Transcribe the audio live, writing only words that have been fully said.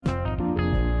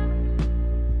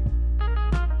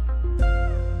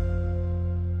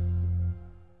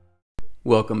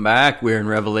Welcome back. We're in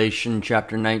Revelation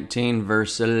chapter 19,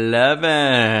 verse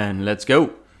 11. Let's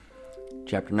go.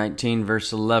 Chapter 19,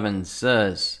 verse 11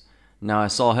 says, Now I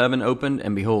saw heaven opened,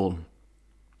 and behold,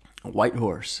 a white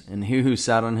horse, and he who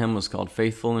sat on him was called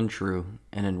Faithful and True,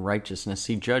 and in righteousness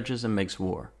he judges and makes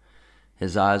war.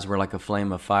 His eyes were like a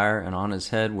flame of fire, and on his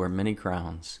head were many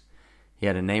crowns. He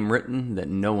had a name written that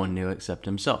no one knew except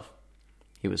himself.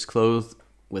 He was clothed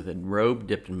with a robe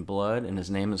dipped in blood, and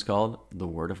his name is called the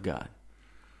Word of God.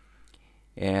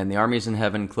 And the armies in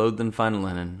heaven, clothed in fine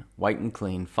linen, white and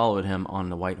clean, followed him on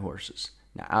the white horses.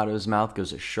 Now out of his mouth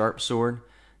goes a sharp sword,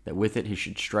 that with it he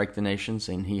should strike the nations,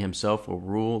 and he himself will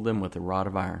rule them with a rod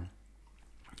of iron.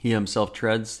 He himself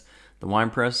treads the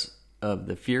winepress of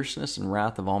the fierceness and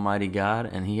wrath of Almighty God,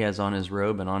 and he has on his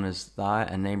robe and on his thigh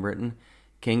a name written,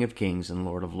 King of Kings and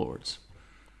Lord of Lords.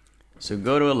 So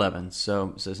go to 11.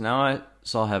 So it says, Now I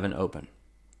saw heaven open.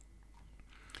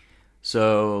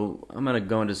 So I'm going to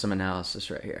go into some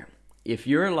analysis right here. If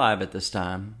you're alive at this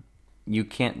time, you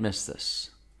can't miss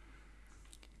this.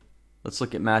 Let's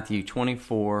look at Matthew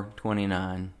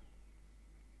 24:29,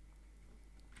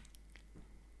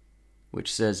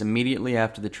 which says, Immediately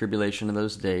after the tribulation of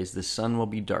those days, the sun will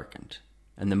be darkened,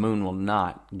 and the moon will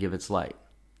not give its light.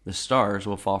 The stars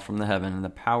will fall from the heaven, and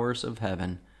the powers of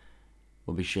heaven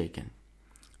will be shaken.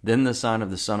 Then the sign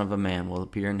of the Son of a Man will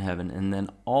appear in heaven, and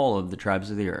then all of the tribes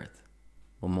of the earth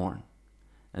will mourn,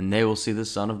 and they will see the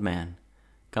Son of Man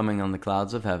coming on the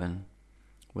clouds of heaven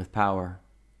with power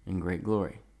and great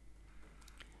glory.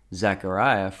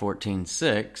 Zechariah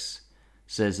 14:6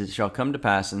 says, It shall come to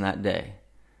pass in that day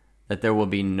that there will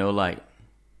be no light.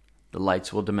 The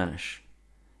lights will diminish.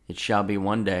 It shall be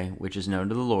one day which is known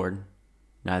to the Lord,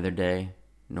 neither day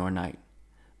nor night.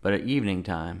 But at evening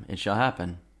time it shall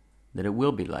happen that it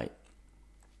will be light.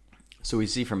 So we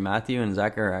see from Matthew and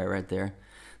Zechariah right there,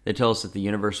 they tell us that the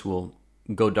universe will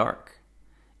go dark,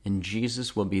 and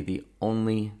Jesus will be the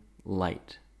only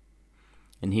light,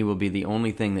 and he will be the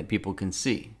only thing that people can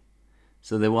see.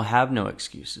 So they will have no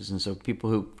excuses. And so people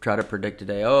who try to predict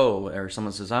today, or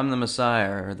someone says, I'm the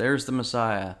Messiah, or there's the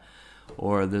Messiah,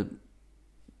 or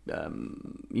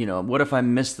what if I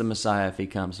miss the Messiah if he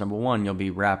comes? Number one, you'll be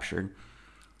raptured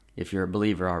if you're a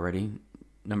believer already.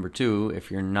 Number two, if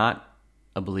you're not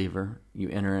a believer, you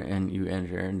enter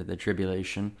into the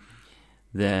tribulation,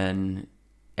 and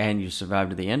you survive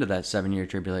to the end of that 7-year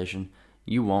tribulation,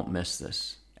 you won't miss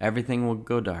this. Everything will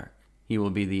go dark. He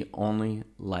will be the only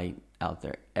light out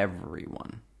there.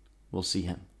 Everyone will see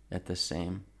him at the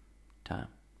same time.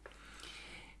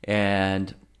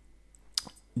 And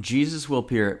Jesus will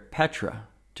appear at Petra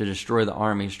to destroy the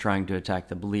armies trying to attack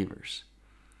the believers.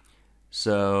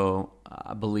 So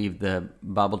I believe the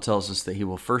Bible tells us that he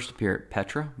will first appear at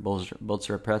Petra,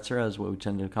 Bozrah Petra is what we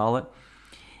tend to call it,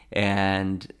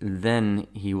 and then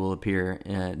he will appear.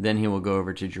 Then he will go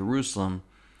over to Jerusalem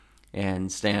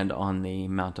and stand on the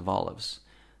Mount of Olives.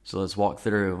 So let's walk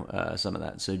through some of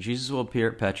that. So Jesus will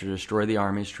appear at Petra to destroy the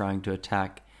armies trying to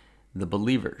attack the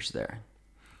believers there.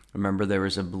 Remember, there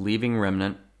was a believing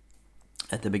remnant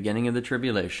at the beginning of the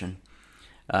tribulation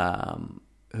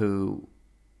who.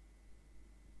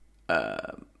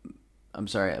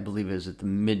 I believe it was at the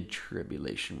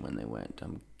mid-tribulation when they went.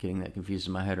 I'm getting that confused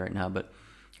in my head right now. But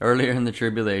earlier in the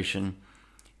tribulation,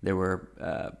 there were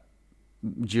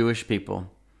Jewish people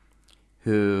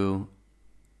who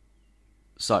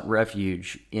sought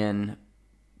refuge and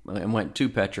went to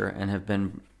Petra and have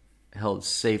been held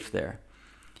safe there.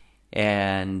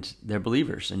 And they're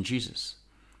believers in Jesus.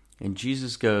 And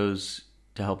Jesus goes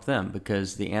to help them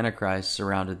because the Antichrist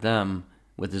surrounded them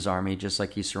with his army, just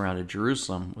like he surrounded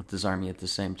Jerusalem with his army at the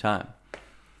same time.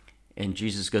 And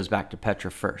Jesus goes back to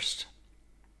Petra first.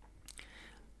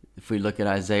 If we look at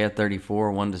Isaiah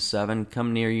 34, 1-7,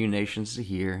 Come near, you nations, to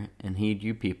hear, and heed,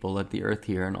 you people, let the earth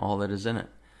hear, and all that is in it,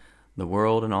 the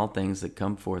world and all things that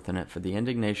come forth in it. For the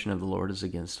indignation of the Lord is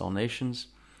against all nations,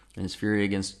 and his fury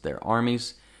against their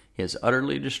armies. He has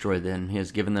utterly destroyed them. He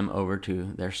has given them over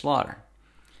to their slaughter.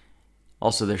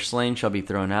 Also their slain shall be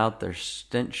thrown out, their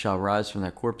stench shall rise from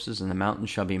their corpses, and the mountains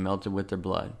shall be melted with their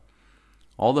blood.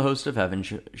 All the host of heaven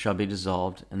shall be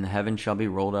dissolved, and the heaven shall be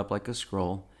rolled up like a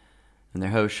scroll, and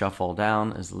their host shall fall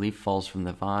down as the leaf falls from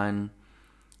the vine,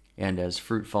 and as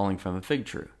fruit falling from a fig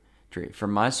tree. For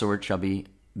my sword shall be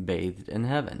bathed in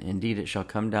heaven. Indeed, it shall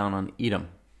come down on Edom.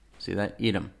 See that?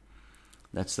 Edom.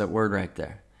 That's that word right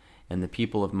there. And the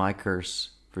people of my curse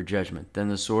for judgment. Then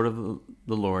the sword of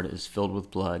the Lord is filled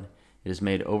with blood. It is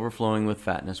made overflowing with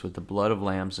fatness, with the blood of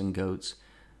lambs and goats,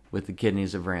 with the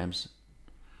kidneys of rams.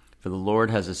 For the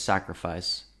Lord has a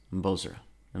sacrifice in Bozrah,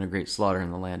 and a great slaughter in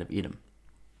the land of Edom.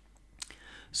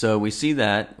 So we see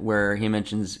that where he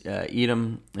mentions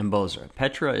Edom and Bozrah.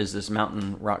 Petra is this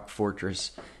mountain rock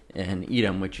fortress in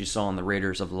Edom, which you saw in the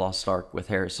Raiders of the Lost Ark with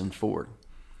Harrison Ford.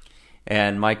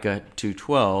 And Micah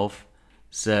 2:12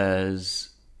 says,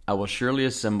 I will surely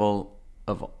assemble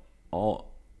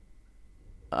all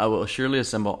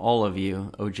of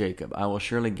you, O Jacob. I will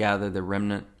surely gather the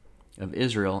remnant of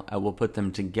Israel. I will put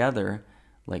them together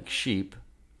like sheep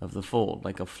of the fold,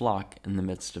 like a flock in the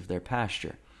midst of their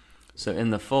pasture. So in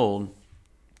the fold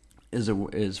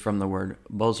is from the word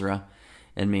Bozrah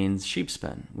and means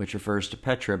sheepspen, which refers to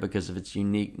Petra because of its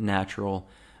unique natural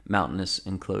mountainous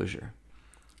enclosure.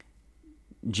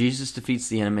 Jesus defeats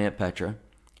the enemy at Petra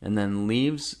and then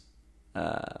leaves...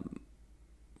 where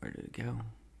did it go?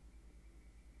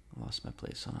 I lost my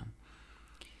place. Hold on.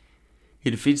 He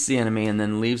defeats the enemy and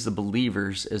then leaves the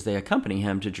believers as they accompany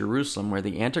him to Jerusalem, where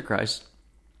the Antichrist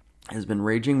has been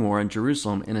raging war in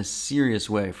Jerusalem in a serious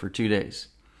way for 2 days.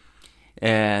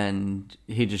 And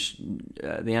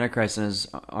the Antichrist and his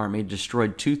army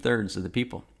destroyed 2/3 of the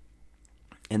people.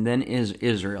 And then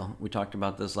Israel, we talked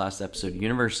about this last episode,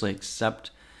 universally accept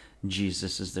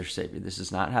Jesus as their Savior. This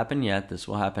has not happened yet. This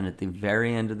will happen at the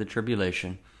very end of the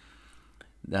tribulation.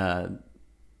 To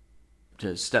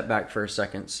step back for a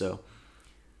second, so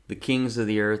the kings of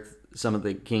the earth, some of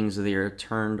the kings of the earth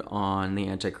turned on the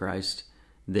Antichrist.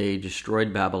 They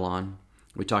destroyed Babylon.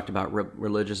 We talked about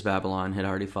religious Babylon had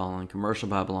already fallen. Commercial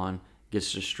Babylon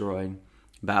gets destroyed.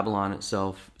 Babylon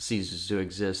itself ceases to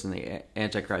exist, and the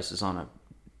Antichrist is on a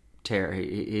tear.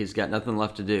 He's got nothing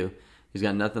left to do. He's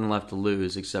got nothing left to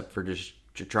lose except for just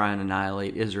to try and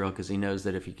annihilate Israel, because he knows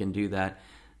that if he can do that,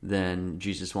 then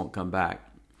Jesus won't come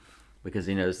back, because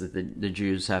he knows that the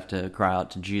Jews have to cry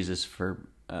out to Jesus for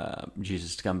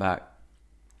Jesus to come back.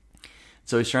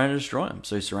 So he's trying to destroy him.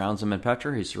 So he surrounds them in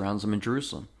Petra. He surrounds them in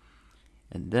Jerusalem.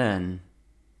 And then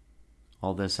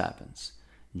all this happens.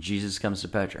 Jesus comes to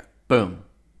Petra. Boom.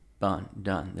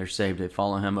 Done. They're saved. They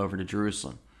follow him over to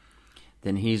Jerusalem.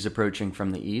 Then he's approaching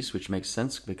from the east, which makes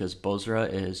sense because Bozrah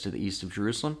is to the east of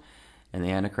Jerusalem, and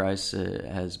the Antichrist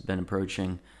has been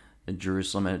approaching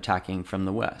Jerusalem and attacking from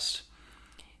the west.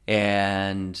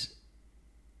 And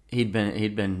he'd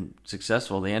been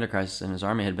successful. The Antichrist and his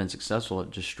army had been successful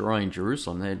at destroying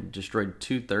Jerusalem. They had destroyed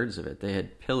 2/3 of it. They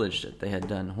had pillaged it. They had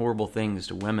done horrible things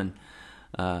to women,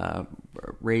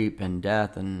 rape and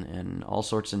death and all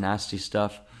sorts of nasty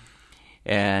stuff.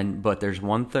 But there's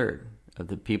 1/3 of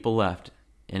the people left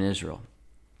in Israel,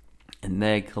 and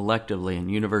they collectively and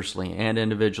universally and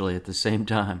individually at the same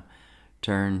time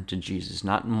turn to Jesus.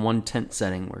 Not in one tent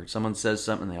setting where someone says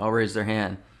something, they all raise their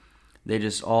hand. They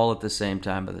just all at the same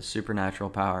time, by the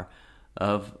supernatural power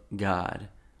of God,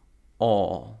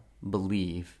 all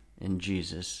believe in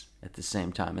Jesus at the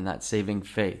same time. And that saving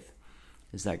faith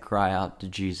is that cry out to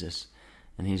Jesus,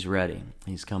 and he's ready.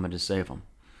 He's coming to save them.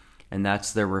 And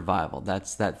that's their revival.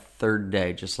 That's that third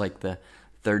day, just like the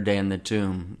third day in the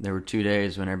tomb. There were 2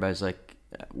 days when everybody's like,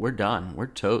 we're done. We're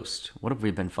toast. What have we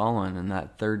been following? And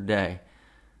that third day,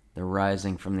 the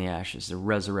rising from the ashes, the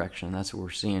resurrection. That's what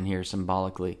we're seeing here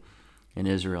symbolically in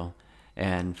Israel,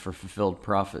 and to fulfill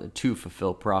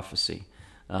prophecy,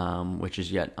 which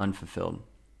is yet unfulfilled.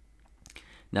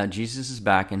 Now Jesus is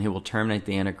back, and he will terminate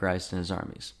the Antichrist and his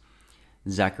armies.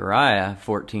 Zechariah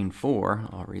 14:4,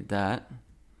 I'll read that,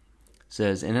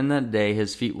 says, And in that day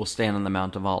his feet will stand on the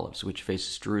Mount of Olives, which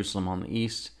faces Jerusalem on the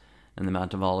east, and the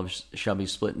Mount of Olives shall be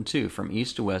split in two, from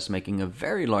east to west, making a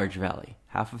very large valley.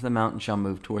 Half of the mountain shall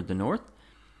move toward the north,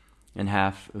 and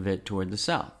half of it toward the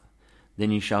south. Then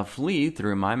you shall flee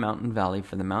through my mountain valley,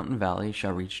 for the mountain valley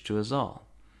shall reach to Azal.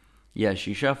 Yes,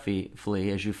 you shall flee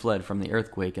as you fled from the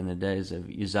earthquake in the days of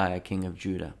Uzziah, king of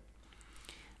Judah.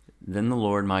 Then the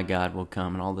Lord my God will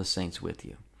come, and all the saints with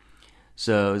you.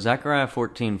 So Zechariah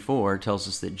 14:4 tells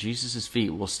us that Jesus'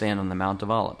 feet will stand on the Mount of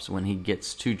Olives when he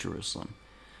gets to Jerusalem.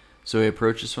 So he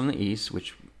approaches from the east,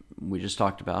 which we just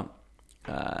talked about.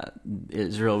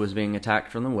 Israel was being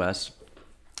attacked from the west.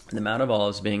 The Mount of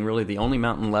Olives being really the only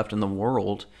mountain left in the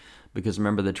world, because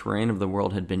remember, the terrain of the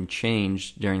world had been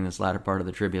changed during this latter part of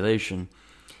the tribulation,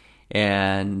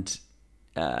 and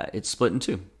it's split in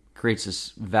two, creates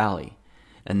this valley.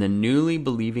 And the newly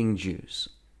believing Jews,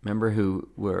 remember, who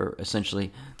were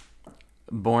essentially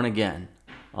born again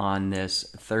on this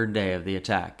third day of the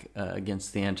attack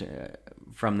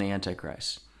from the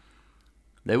Antichrist,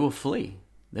 they will flee.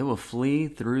 They will flee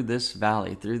through this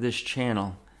valley, through this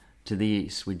channel, to the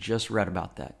east. We just read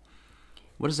about that.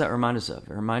 What does that remind us of?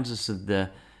 It reminds us of the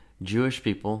Jewish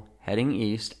people heading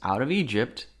east out of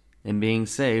Egypt and being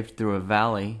saved through a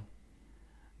valley,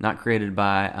 not created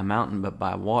by a mountain but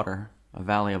by water, a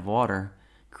valley of water,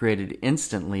 created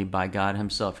instantly by God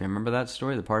himself. You remember that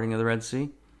story, the parting of the Red Sea?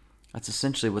 That's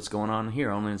essentially what's going on here,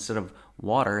 only instead of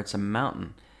water, it's a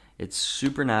mountain. It's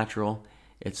supernatural.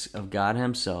 It's of God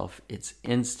himself. It's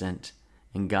instant.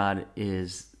 And God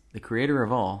is the creator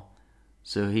of all,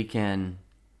 so he can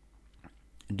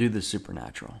do the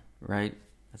supernatural, right?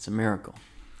 That's a miracle.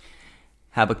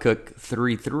 Habakkuk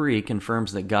 3:3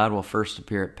 confirms that God will first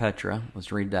appear at Petra.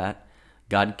 Let's read that.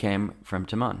 God came from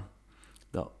Teman,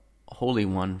 the Holy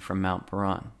One from Mount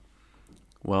Paran.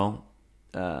 Well,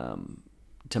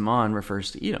 Teman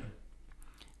refers to Edom.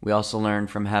 We also learn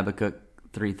from Habakkuk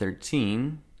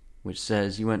 3:13, which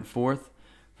says, "You went forth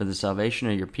for the salvation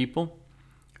of your people,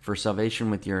 for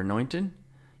salvation with your anointed.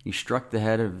 You struck the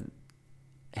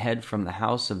head from the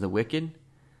house of the wicked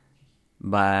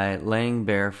by laying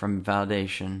bare from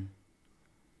foundation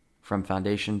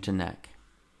to neck."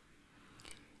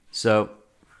 So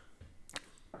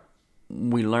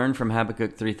we learn from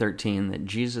Habakkuk 3:13 that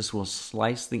Jesus will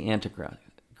slice the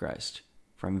Antichrist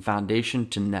from foundation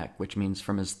to neck, which means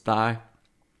from his thigh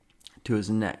to his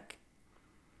neck.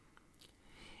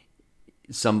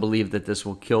 Some believe that this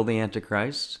will kill the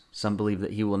Antichrist. Some believe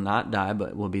that he will not die,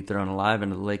 but will be thrown alive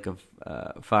into the lake of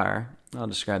fire. I'll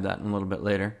describe that in a little bit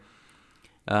later.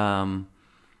 But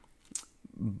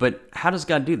how does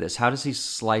God do this? How does he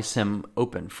slice him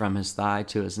open from his thigh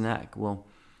to his neck? Well,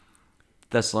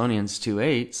 Thessalonians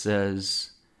 2:8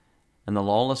 says, "And the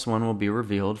lawless one will be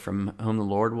revealed, from whom the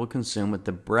Lord will consume with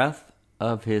the breath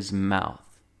of his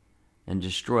mouth and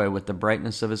destroy with the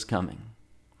brightness of his coming."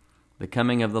 The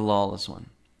coming of the lawless one.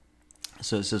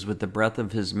 So it says with the breath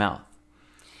of his mouth.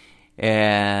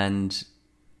 And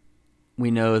we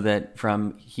know that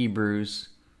from Hebrews,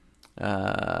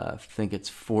 I think it's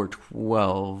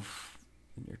 4:12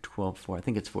 or 12:4. I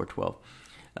think it's 4:12.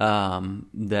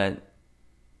 That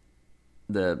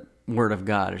the word of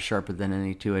God is sharper than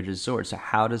any two-edged sword. So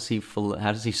how does he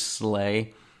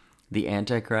slay the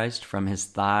Antichrist from his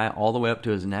thigh all the way up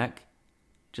to his neck?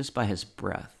 Just by his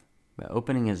breath, by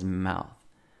opening his mouth.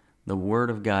 The word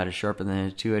of God is sharper than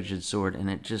a two-edged sword, and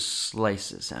it just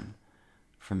slices him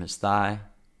from his thigh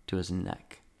to his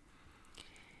neck.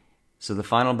 So the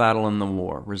final battle in the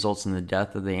war results in the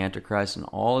death of the Antichrist and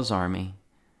all his army,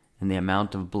 and the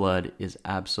amount of blood is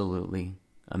absolutely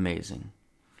amazing.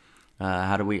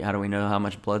 How do we know how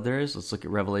much blood there is? Let's look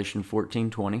at Revelation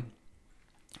 14:20,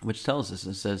 which tells us,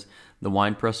 it says, "The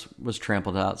winepress was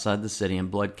trampled outside the city,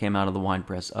 and blood came out of the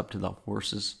winepress up to the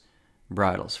horses'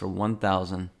 bridles for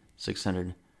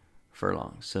 1,600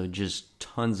 furlongs." So just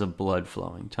tons of blood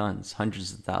flowing, tons,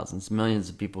 hundreds of thousands, millions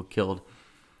of people killed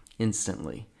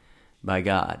instantly by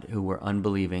God who were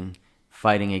unbelieving,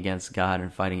 fighting against God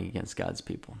and fighting against God's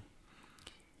people.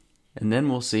 And then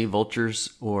we'll see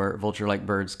vultures or vulture-like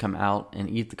birds come out and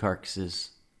eat the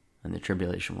carcasses, and the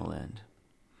tribulation will end.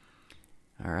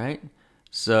 All right?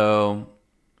 So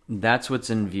that's what's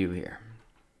in view here.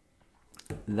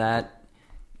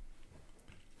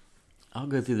 I'll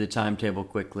go through the timetable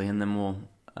quickly, and then we'll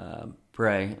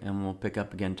pray, and we'll pick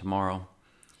up again tomorrow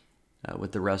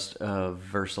with the rest of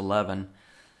verse 11.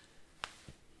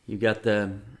 You got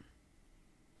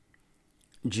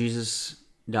Jesus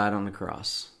died on the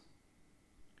cross.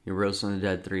 He rose from the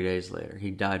dead 3 days later. He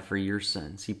died for your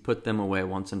sins. He put them away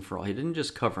once and for all. He didn't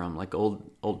just cover them like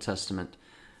Old Testament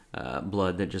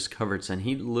blood that just covered sin.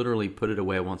 He literally put it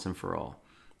away once and for all.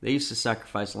 They used to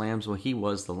sacrifice lambs. Well, he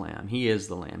was the lamb. He is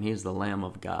the lamb. He is the Lamb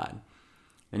of God.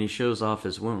 And he shows off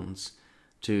his wounds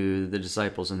to the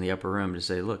disciples in the upper room to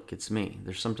say, look, it's me.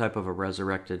 There's some type of a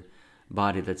resurrected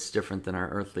body that's different than our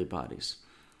earthly bodies.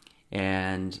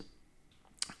 And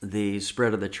the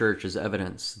spread of the church is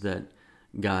evidence that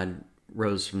God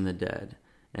rose from the dead.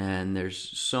 And there's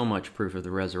so much proof of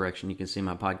the resurrection. You can see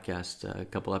my podcast a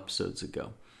couple episodes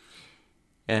ago.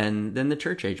 And then the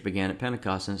church age began at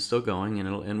Pentecost, and it's still going, and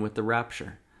it'll end with the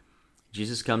rapture.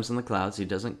 Jesus comes in the clouds. He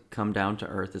doesn't come down to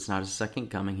earth. It's not his second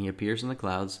coming. He appears in the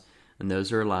clouds, and those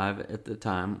who are alive at the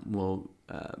time will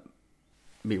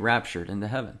be raptured into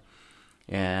heaven.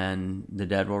 And the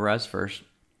dead will rise first,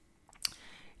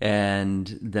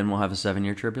 and then we'll have a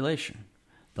 7-year tribulation.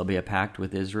 There'll be a pact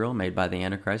with Israel made by the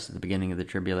Antichrist at the beginning of the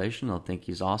tribulation. They'll think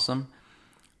he's awesome.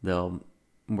 They'll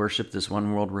worship this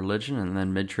one world religion, and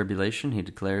then mid-tribulation he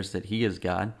declares that he is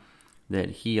God, that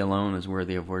he alone is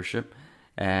worthy of worship,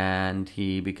 and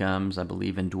he becomes, I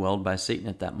believe, indwelled by Satan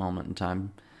at that moment in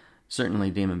time, certainly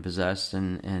demon-possessed,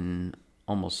 and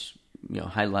almost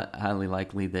highly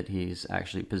likely that he's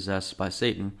actually possessed by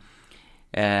Satan.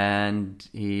 And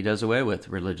he does away with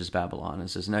religious Babylon and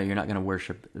says, no, you're not going to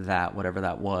worship that, whatever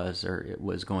that was or it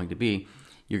was going to be.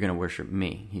 You're going to worship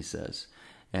me, he says.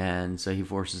 And so he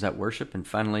forces that worship. And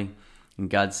finally,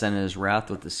 God sent his wrath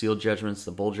with the seal judgments,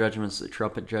 the bowl judgments, the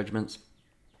trumpet judgments.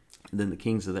 And then the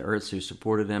kings of the earth who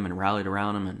supported him and rallied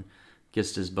around him and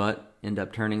kissed his butt end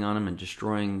up turning on him and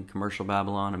destroying commercial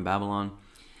Babylon and Babylon.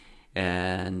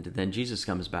 And then Jesus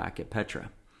comes back at Petra,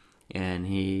 and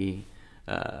he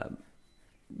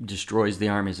destroys the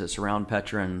armies that surround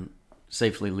Petra and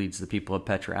safely leads the people of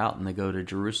Petra out, and they go to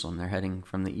Jerusalem. They're heading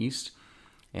from the east,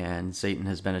 and Satan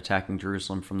has been attacking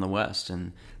Jerusalem from the west,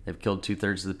 and they've killed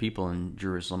 2/3 of the people in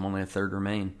Jerusalem. Only a third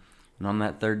remain. And on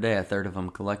that third day, a third of them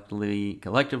collectively,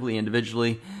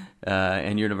 individually,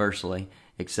 and universally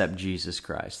accept Jesus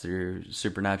Christ through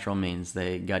supernatural means.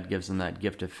 God gives them that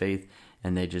gift of faith,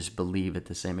 and they just believe at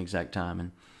the same exact time.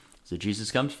 And so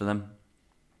Jesus comes for them,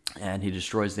 and he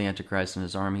destroys the Antichrist and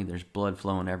his army. There's blood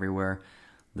flowing everywhere.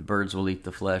 The birds will eat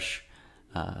the flesh.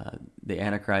 The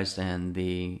Antichrist and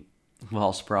the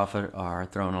false prophet are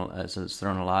thrown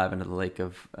alive into the lake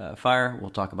of fire. We'll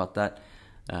talk about that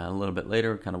a little bit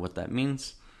later, kind of what that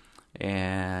means.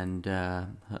 And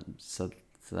so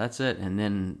that's it. And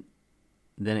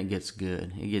then it gets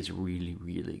good. It gets really,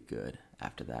 really good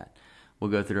after that.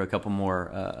 We'll go through a couple more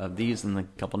of these in the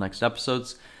couple next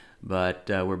episodes, but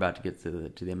we're about to get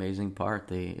to the amazing part,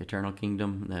 the eternal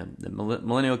kingdom, the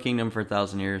millennial kingdom for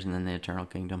 1,000 years, and then the eternal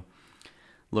kingdom.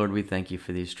 Lord, we thank you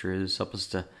for these truths. Help us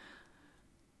to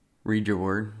read your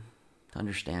word, to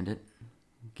understand it.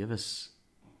 Give us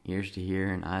ears to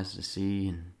hear and eyes to see,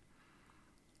 and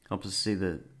help us see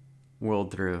the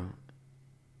world through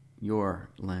your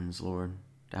lens, Lord,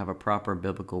 to have a proper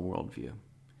biblical worldview,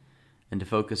 and to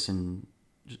focus and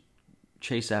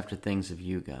chase after things of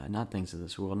you, God, not things of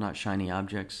this world, not shiny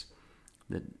objects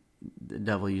that the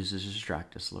devil uses to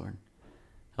distract us, Lord.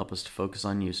 Help us to focus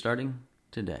on you starting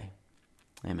today.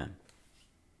 Amen.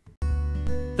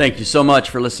 Thank you so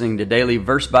much for listening to Daily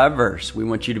Verse by Verse. We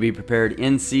want you to be prepared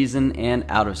in season and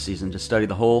out of season to study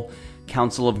the whole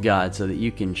counsel of God so that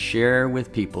you can share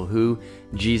with people who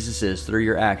Jesus is through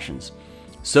your actions,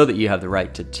 so that you have the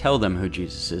right to tell them who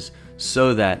Jesus is,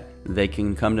 so that they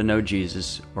can come to know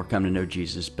Jesus or come to know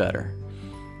Jesus better.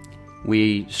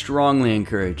 We strongly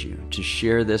encourage you to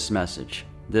share this message,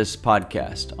 this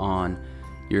podcast, on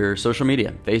your social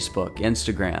media, Facebook,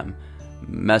 Instagram,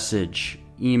 message,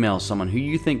 email someone who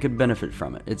you think could benefit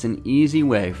from it. It's an easy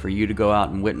way for you to go out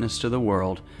and witness to the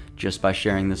world just by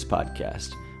sharing this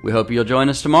podcast. We hope you'll join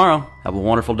us tomorrow. Have a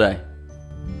wonderful day.